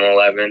them as an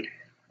 11.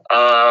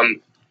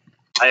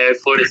 I have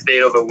Florida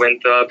State over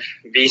Winthrop,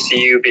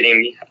 VCU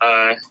beating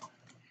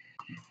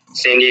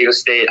San Diego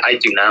State. I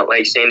do not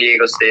like San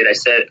Diego State.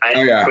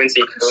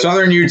 Quincy.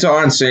 Southern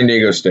Utah and San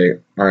Diego State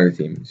are the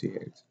teams he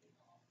hates.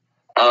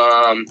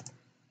 I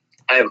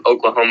have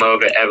Oklahoma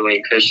over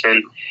Abilene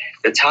Christian.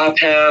 The top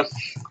half,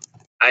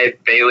 I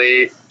have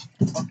Baylor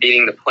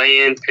beating the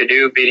play-in,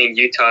 Purdue beating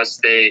Utah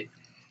State,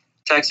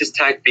 Texas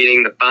Tech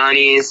beating the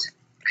Bonnies,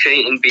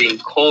 Creighton beating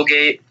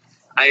Colgate.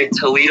 I have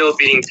Toledo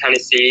beating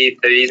Tennessee.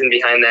 The reason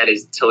behind that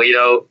is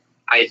Toledo.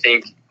 I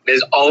think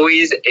there's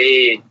always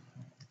a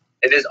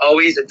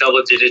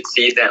double-digit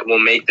seed that will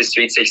make the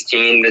Sweet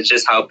 16. That's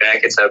just how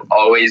brackets have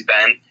always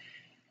been.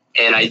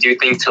 And I do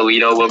think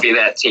Toledo will be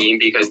that team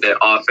because their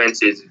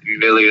offense is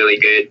really, really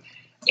good.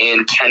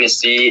 And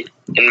Tennessee,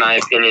 in my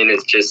opinion,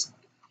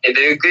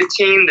 they're a good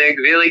team. They're a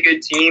really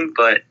good team,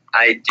 but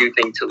I do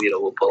think Toledo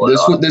will pull it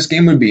off. This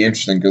game would be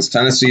interesting because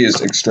Tennessee is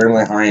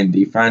extremely high in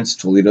defense.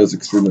 Toledo is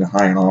extremely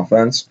high in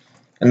offense.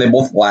 And they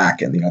both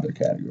lack in the other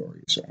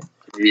categories. So.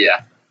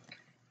 Yeah.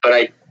 But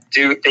I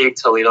do think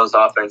Toledo's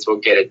offense will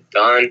get it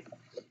done.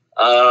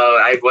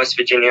 I have West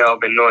Virginia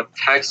over North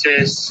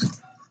Texas.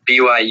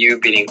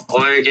 BYU beating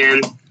Oregon.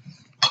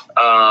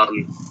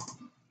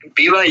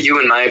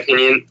 BYU, in my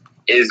opinion,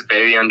 is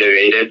very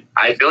underrated.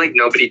 I feel like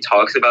nobody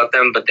talks about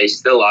them, but they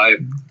still are.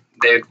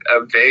 They're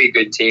a very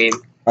good team.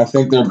 I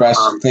think their best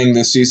thing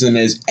this season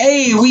is,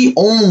 we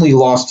only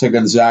lost to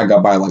Gonzaga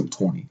by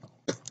 20.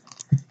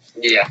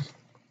 Yeah.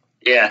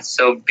 Yeah,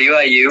 so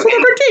BYU...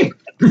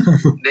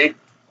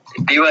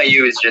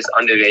 BYU is just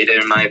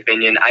underrated, in my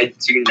opinion. I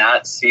do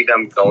not see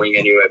them going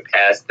anywhere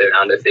past the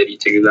round of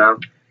 32, though.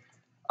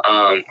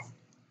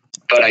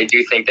 But I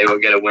do think they will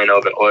get a win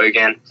over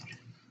Oregon.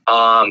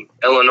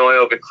 Illinois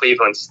over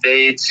Cleveland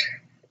State.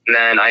 And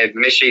then I have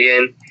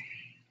Michigan.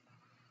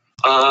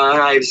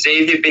 I have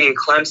Xavier beating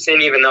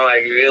Clemson, even though I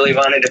really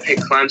wanted to pick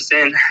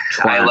Clemson.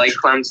 I like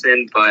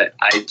Clemson, but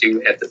I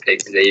do have to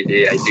pick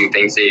Xavier. I do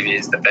think Xavier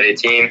is the better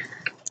team.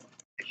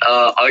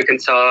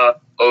 Arkansas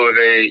over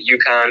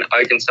UConn.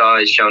 Arkansas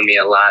has shown me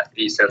a lot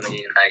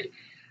recently, and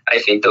I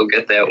think they'll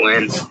get that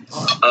win.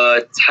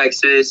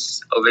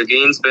 Texas over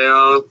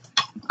Greensboro.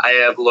 I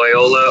have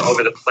Loyola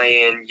over the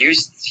play-in.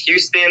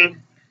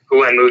 Houston,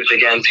 who I moved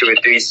again to a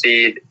 3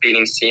 seed,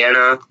 beating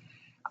Siena.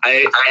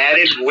 I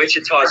added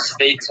Wichita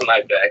State to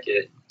my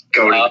bracket.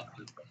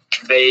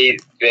 They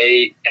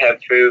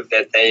have proved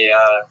that they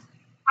are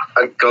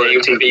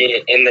going to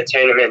be in the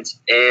tournament,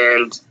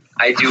 and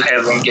I do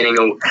have them getting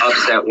an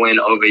upset win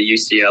over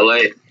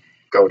UCLA.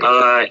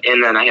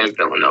 And then I have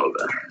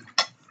Villanova.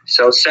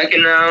 So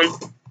second round,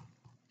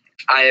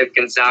 I have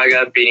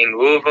Gonzaga beating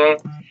Louisville.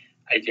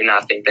 I do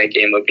not think that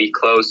game will be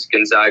close.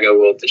 Gonzaga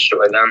will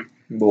destroy them.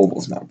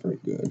 Louisville's not very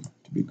good,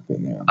 to be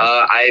completely honest.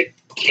 I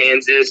have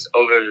Kansas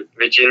over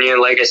Virginia.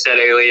 Like I said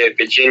earlier,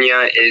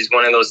 Virginia is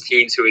one of those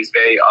teams who is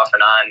very off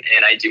and on,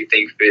 and I do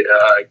think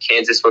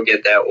Kansas will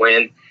get that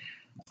win.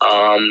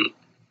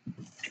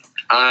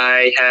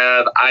 I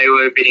have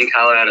Iowa beating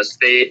Colorado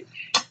State.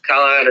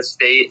 Colorado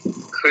State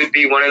could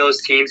be one of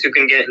those teams who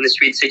can get in the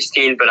Sweet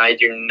 16, but I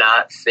do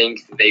not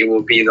think they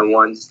will be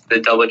the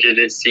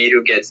double-digit seed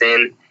who gets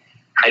in.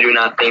 I do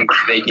not think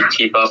they can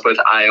keep up with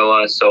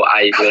Iowa, so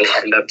I will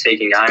end up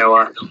taking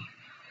Iowa.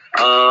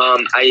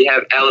 I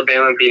have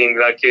Alabama beating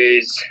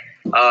Rutgers.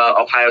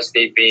 Ohio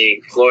State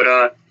beating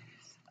Florida,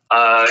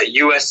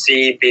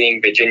 USC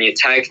beating Virginia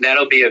Tech.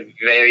 That'll be a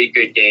very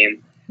good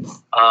game.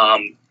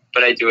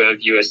 But I do have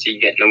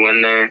USC getting the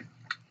win there.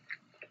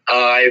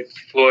 I have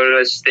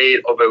Florida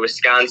State over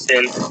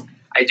Wisconsin.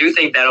 I do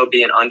think that'll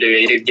be an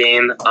underrated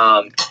game,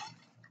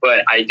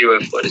 but I do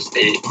have Florida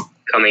State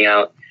coming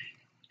out.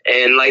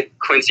 And like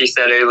Quincy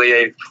said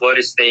earlier,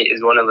 Florida State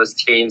is one of those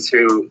teams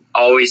who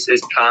always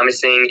is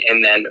promising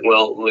and then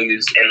will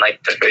lose in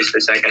like the first or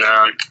second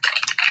round.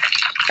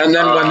 And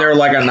then when they're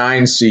like a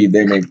 9 seed,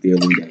 they make the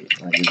Elite Eight.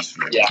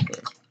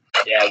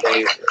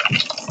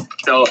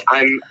 So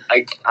I'm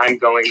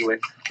going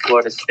with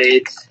Florida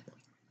State.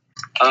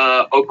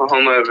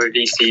 Oklahoma over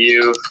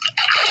VCU.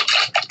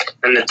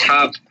 In the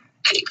top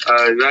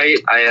right,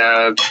 I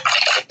have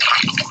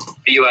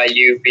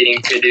BYU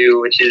beating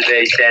Purdue, which is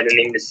very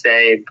saddening to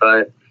say,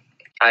 but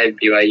I have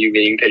BYU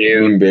beating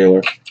Purdue. And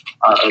Baylor.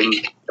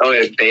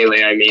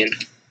 Baylor, I mean.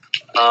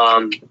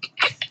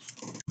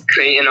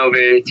 Creighton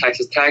over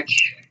Texas Tech.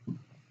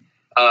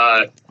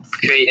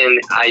 Creighton,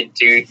 I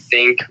do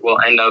think, will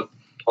end up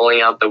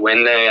pulling out the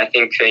win there. I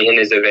think Creighton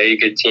is a very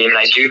good team.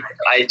 I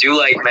do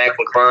like Mac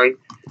McClung,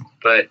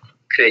 but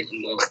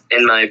Creighton,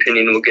 in my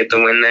opinion, will get the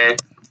win there.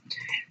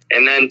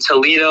 And then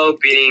Toledo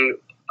beating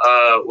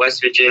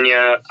West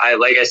Virginia.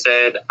 Like I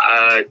said,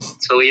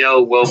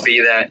 Toledo will be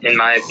that, in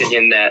my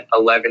opinion, that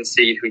 11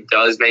 seed who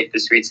does make the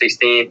Sweet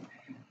 16.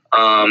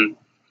 And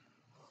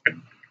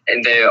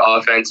their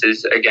offense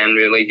is, again,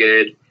 really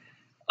good.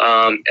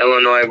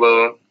 Illinois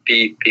will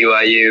beat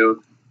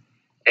BYU.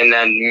 And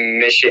then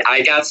Michigan.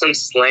 I got some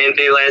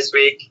slander last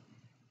week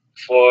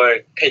for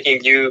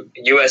picking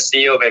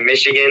USC over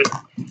Michigan.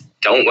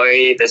 Don't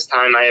worry, this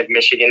time I have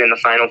Michigan in the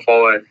Final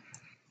Four.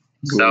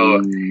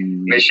 So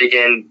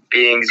Michigan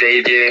beating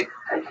Xavier.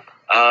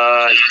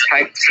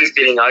 Texas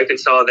beating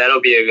Arkansas.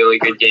 That'll be a really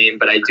good game,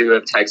 but I do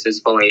have Texas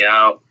pulling it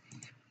out.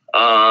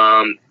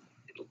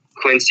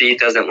 Quincy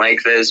doesn't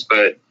like this,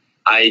 but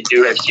I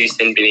do have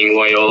Houston beating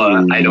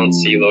Loyola. I don't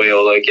see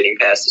Loyola getting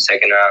past the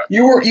second round.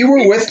 You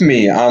were with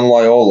me on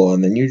Loyola,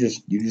 and then you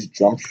just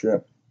jumped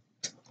ship.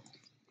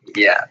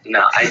 Yeah,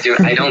 no,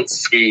 I don't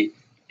see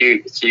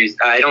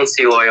I don't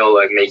see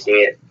Loyola making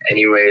it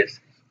anyways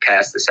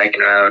past the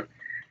second round.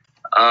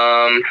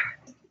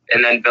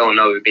 And then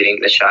Villanova beating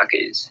the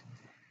Shockers.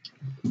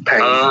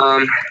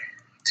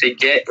 To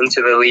get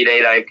into the Elite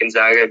Eight, I have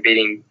Gonzaga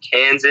beating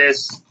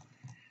Kansas.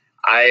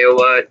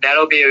 Iowa,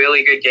 that'll be a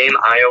really good game,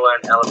 Iowa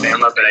and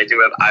Alabama, but I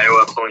do have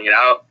Iowa pulling it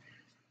out.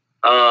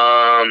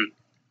 I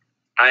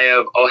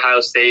have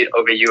Ohio State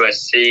over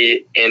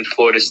USC and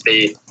Florida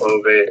State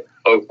over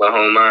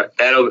Oklahoma.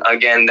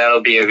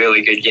 That'll be a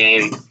really good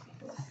game.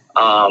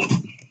 But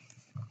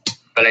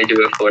I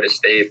do have Florida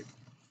State.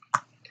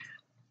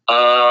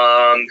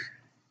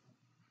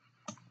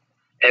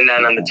 And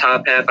then on the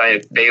top half, I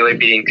have Baylor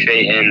beating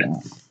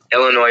Creighton,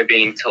 Illinois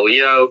beating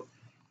Toledo,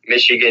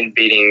 Michigan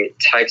beating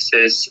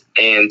Texas,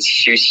 and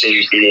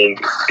Houston beating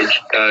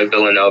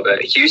Villanova.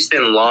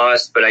 Houston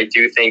lost, but I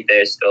do think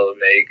they're still a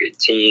very good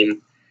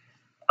team.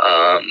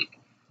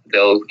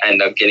 They'll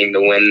end up getting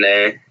the win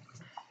there.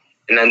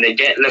 And then they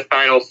get in the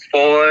Final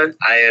Four.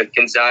 I have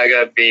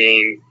Gonzaga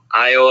beating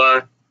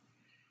Iowa.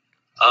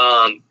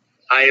 I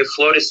have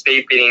Florida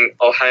State beating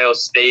Ohio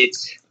State.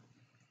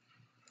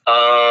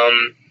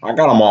 I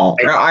got them all.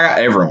 I got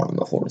everyone on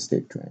the Florida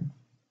State train.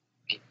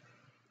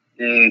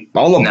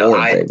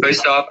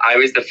 First off, I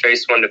was the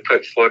first one to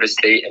put Florida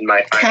State in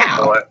my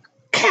Final Four.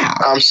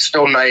 I'm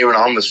still not even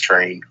on this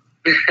train.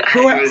 Wait.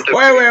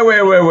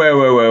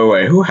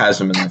 Who has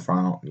him in the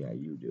final? Yeah,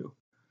 you do.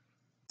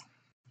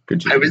 Good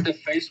job. I was the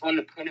first one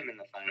to put him in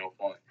the Final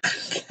Four.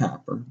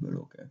 Copper, but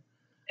okay.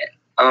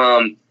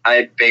 I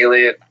had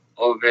Baylor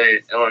over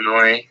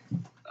Illinois,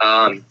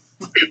 and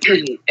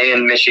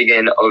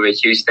Michigan over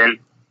Houston.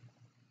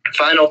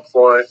 Final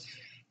Four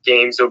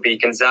games will be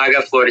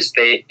Gonzaga, Florida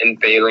State, and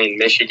Baylor and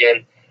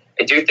Michigan.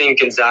 I do think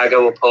Gonzaga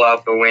will pull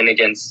off a win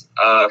against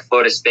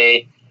Florida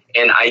State.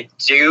 And I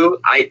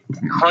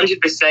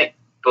 100%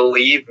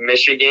 believe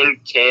Michigan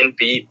can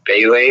beat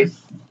Baylor,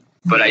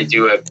 but I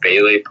do have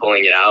Baylor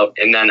pulling it out.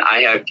 And then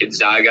I have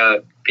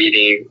Gonzaga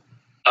beating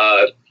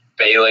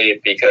Baylor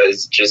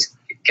because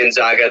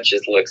Gonzaga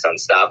just looks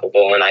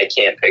unstoppable, and I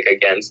can't pick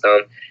against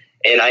them.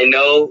 And I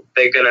know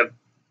they're gonna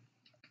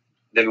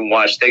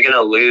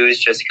lose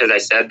just because I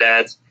said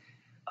that.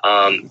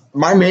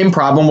 My main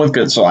problem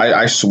with so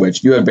I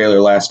switched. You had Baylor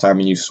last time,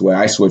 and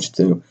I switched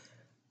too.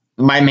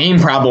 My main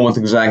problem with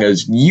Gonzaga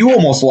is you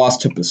almost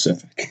lost to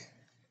Pacific.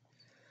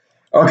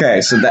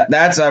 Okay, so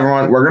that's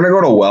everyone. We're gonna go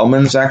to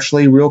Wellman's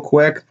actually real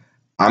quick.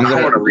 I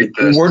want to read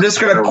this. We're just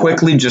gonna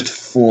quickly just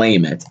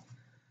flame it.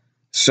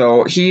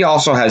 So he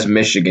also has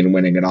Michigan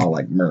winning it all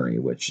like Murray,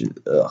 which is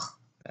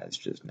that's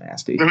just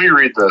nasty. Let me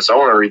read this. I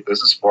want to read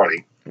this. It's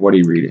funny. What are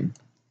you reading?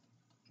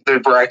 The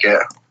bracket.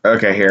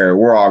 Okay, here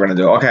we're all gonna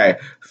do. Okay,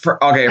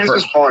 This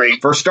is funny.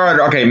 For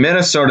starter. Okay,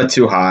 Minnesota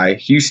too high,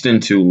 Houston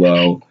too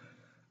low.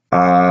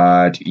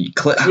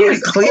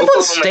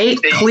 Cleveland State.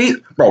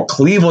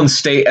 Cleveland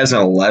State as an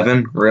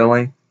 11,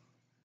 really?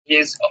 He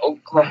has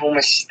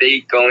Oklahoma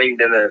State going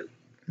to the.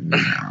 No,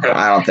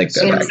 I don't think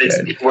they're that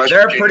good. West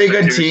They're a Virginia pretty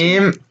good 2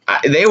 seed. team.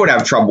 They would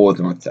have trouble with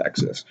North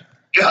Texas.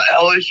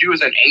 LSU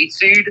is an 8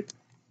 seed.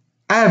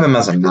 I have them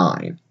as a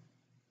 9.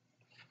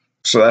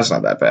 So that's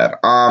not that bad.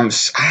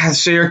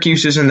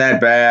 Syracuse isn't that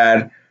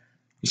bad.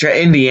 He's got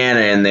Indiana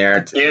in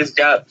there. He's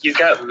got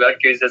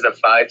Rutgers as a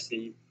 5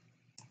 seed.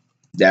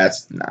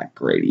 That's not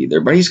great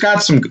either. But he's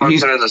got some.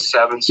 Clemson is a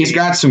 7 seed. He's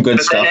got some good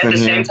But stuff then at in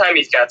the here. same time,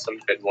 he's got some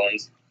good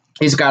ones.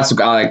 He's got some.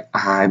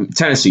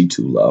 Tennessee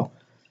too low.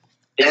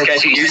 He's got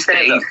NC Houston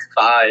as a State.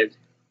 5.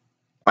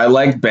 I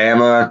like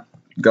Bama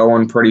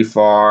going pretty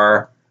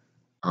far.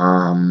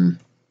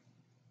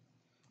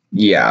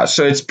 Yeah,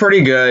 so it's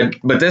pretty good.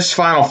 But this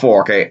Final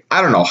Four, okay,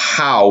 I don't know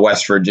how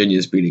West Virginia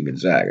is beating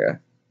Gonzaga.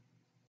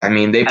 I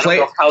mean, they I don't played.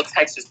 know how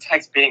Texas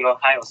Tech's beating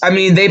Ohio State. I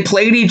mean, they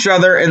played each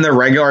other in the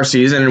regular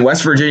season, and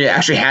West Virginia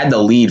actually had the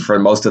lead for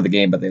most of the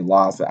game, but they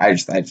lost. I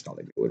just don't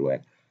think they would win.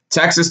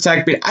 Texas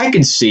Tech beat. I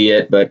can see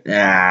it, but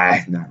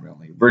not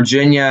really.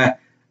 Virginia,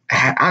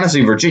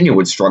 honestly, Virginia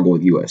would struggle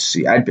with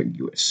USC. I'd pick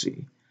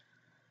USC.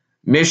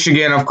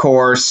 Michigan, of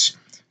course.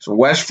 So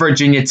West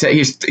Virginia,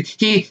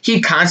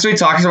 he constantly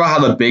talks about how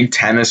the Big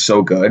Ten is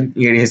so good.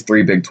 He has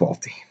 3 Big 12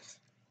 teams.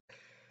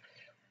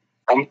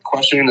 I'm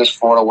questioning this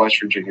Florida West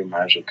Virginia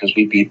matchup because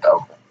we beat them.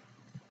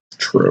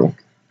 True.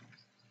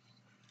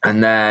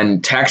 And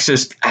then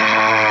Texas,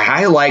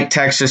 I like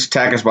Texas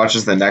Tech as much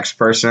as the next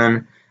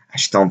person. I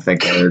just don't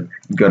think they're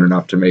good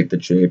enough to make the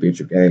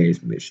championship game.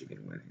 It's Michigan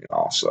winning it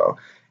all, so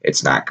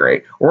it's not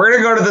great. We're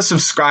gonna go to the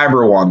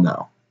subscriber one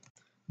though.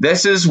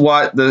 This is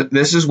what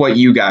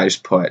you guys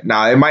put.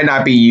 Now it might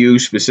not be you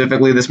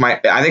specifically.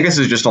 I think this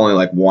is just only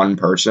like one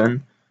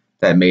person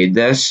that made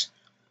this.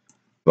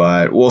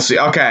 But we'll see.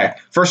 Okay,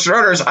 for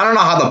starters, I don't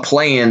know how the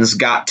play-ins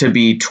got to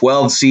be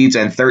 12 seeds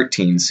and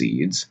 13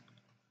 seeds.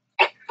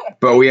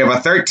 But we have a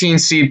 13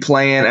 seed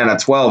play-in and a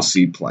 12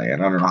 seed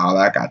play-in. I don't know how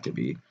that got to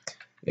be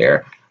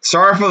there.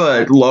 Sorry for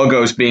the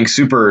logos being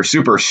super,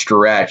 super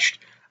stretched.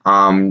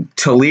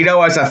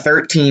 Toledo as a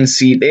 13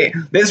 seed.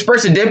 This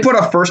person did put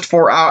a first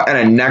 4 out and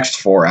a next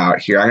 4 out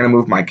here. I'm going to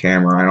move my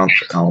camera.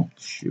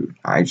 Shoot.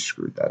 I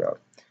screwed that up.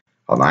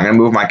 Hold on. I'm going to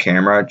move my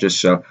camera just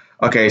so.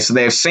 Okay, so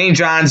they have St.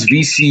 John's,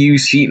 VCU,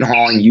 Seton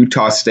Hall, and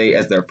Utah State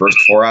as their first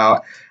 4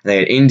 out. And they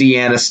had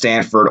Indiana,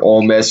 Stanford,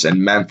 Ole Miss,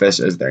 and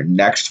Memphis as their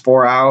next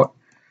 4 out.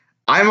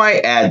 I might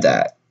add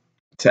that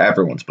to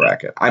everyone's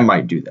bracket. I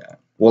might do that.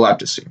 We'll have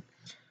to see.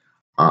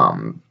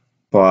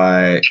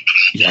 But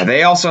yeah,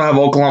 they also have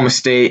Oklahoma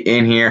State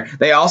in here.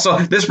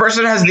 This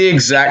person has the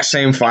exact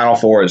same Final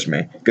Four as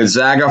me.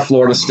 Gonzaga,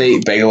 Florida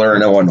State, Baylor,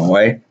 and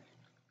Illinois.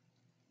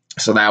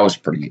 So that was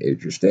pretty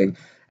interesting.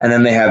 And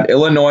then they have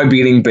Illinois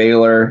beating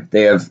Baylor.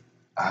 They have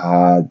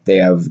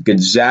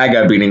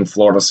Gonzaga beating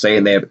Florida State,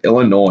 and they have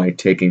Illinois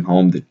taking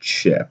home the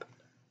chip.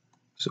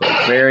 So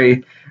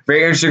very,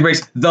 very interesting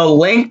breaks. The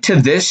link to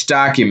this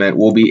document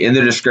will be in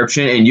the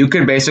description, and you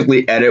can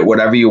basically edit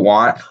whatever you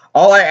want.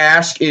 All I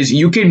ask is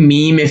you can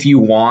meme if you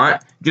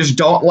want. Just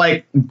don't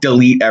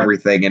delete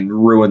everything and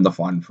ruin the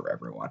fun for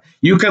everyone.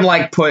 You can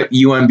put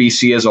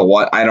UMBC as a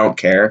what? I don't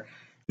care.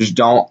 Just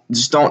don't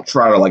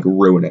try to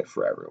ruin it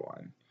for everyone.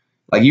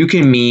 You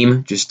can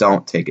meme, just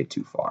don't take it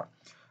too far.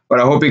 But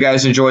I hope you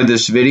guys enjoyed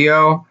this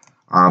video.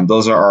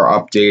 Those are our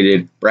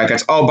updated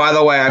brackets. Oh, by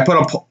the way, I put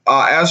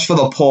as for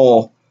the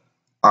poll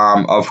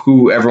of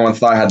who everyone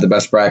thought had the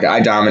best bracket, I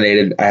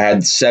dominated. I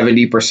had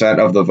 70%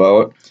 of the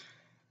vote.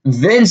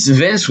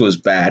 Vince was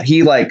bad.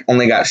 He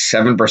only got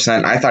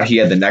 7%. I thought he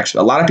had the next.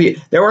 A lot of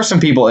people. There were some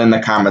people in the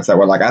comments that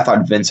were I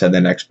thought Vince had the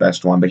next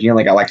best one, but he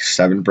only got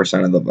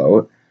 7% of the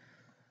vote.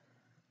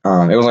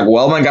 It was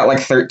Wellman got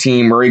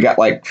 13, Murray got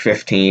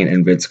 15,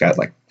 and Vince got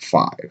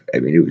 5. I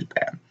mean, it was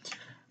bad.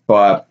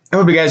 But I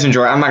hope you guys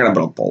enjoy. I'm not going to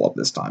put a poll up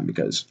this time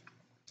because,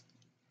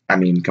 I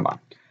mean, come on.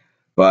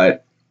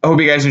 But I hope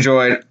you guys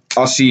enjoyed.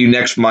 I'll see you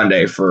next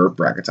Monday for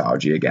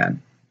Bracketology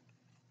again.